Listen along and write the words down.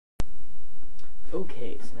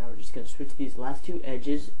Okay, so now we're just going to switch these last two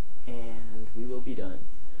edges, and we will be done.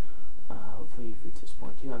 Hopefully you've reached this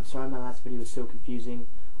point too. I'm sorry my last video was so confusing.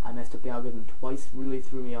 I messed up the algorithm twice, really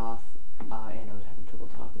threw me off, and I was having trouble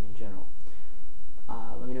talking in general.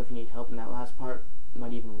 Let me know if you need help in that last part. I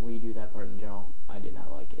might even redo that part in general. I did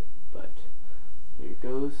not like it, but here it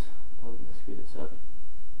goes. Probably going to screw this up.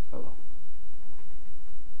 Oh well.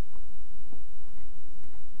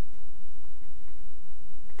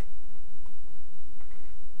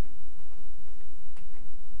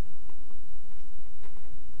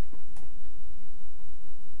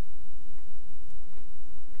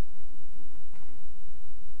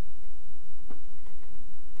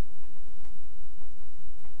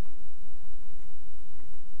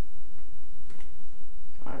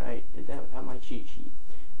 Did that without my cheat sheet.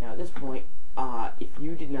 Now at this point, if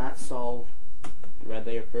you did not solve the red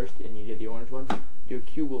layer first and you did the orange one, your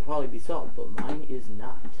cube will probably be solved, but mine is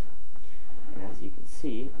not. And as you can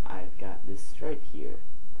see, I've got this stripe here.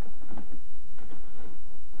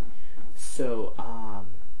 So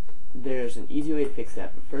there's an easy way to fix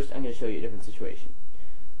that, but first I'm going to show you a different situation.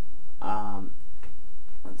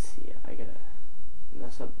 Let's see, I gotta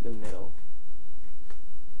mess up the middle.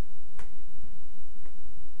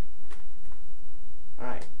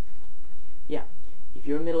 Alright, yeah, if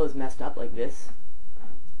your middle is messed up like this,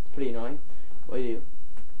 it's pretty annoying. What do you do?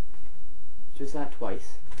 Twist that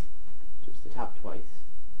twice, twist the top twice,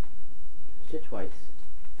 twist it twice,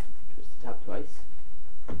 twist the top twice,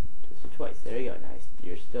 twist it twice. There you go, nice.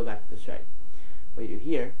 You're still back to the stripe. What you do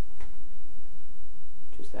here,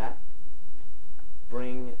 twist that,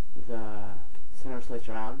 bring the center slice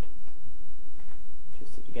around,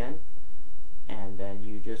 twist it again, and then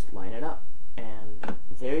you just line it up. And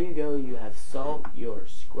there you go, you have solved your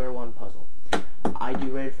Square-1 puzzle. I do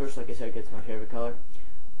red first, like I said, it's my favorite color,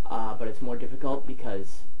 but it's more difficult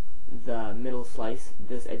because the middle slice,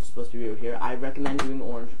 this edge is supposed to be over here. I recommend doing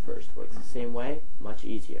orange first. Works the same way, much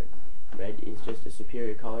easier. Red is just a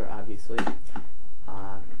superior color, obviously.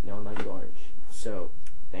 No one likes orange. So,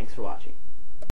 thanks for watching.